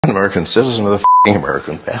an American citizen with a f***ing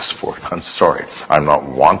American passport. I'm sorry. I'm not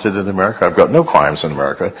wanted in America. I've got no crimes in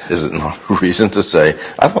America. Is it not a reason to say,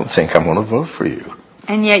 I don't think I'm going to vote for you?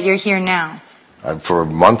 And yet you're here now. For a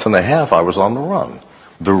month and a half, I was on the run.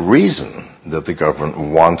 The reason that the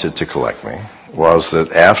government wanted to collect me was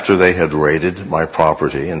that after they had raided my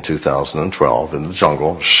property in 2012 in the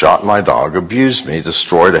jungle, shot my dog, abused me,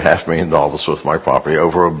 destroyed $500,000 worth of my property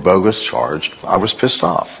over a bogus charge, I was pissed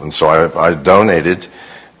off. And so I donated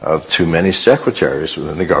to many secretaries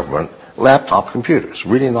within the government laptop computers,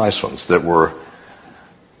 really nice ones, that were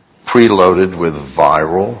preloaded with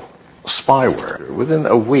viral spyware. Within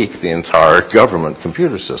a week, the entire government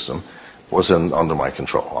computer system was under my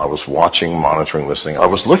control. I was watching, monitoring, listening. I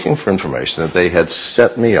was looking for information that they had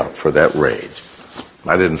set me up for that raid.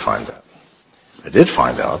 I didn't find that. I did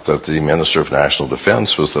find out that the Minister of National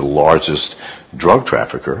Defense was the largest drug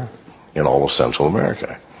trafficker in all of Central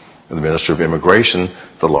America. And the Minister of Immigration,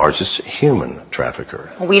 the largest human trafficker.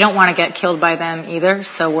 We don't want to get killed by them either,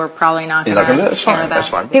 so we're probably not going to That's fine. That's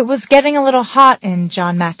fine. It was getting a little hot in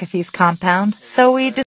John Mcafee's compound, so we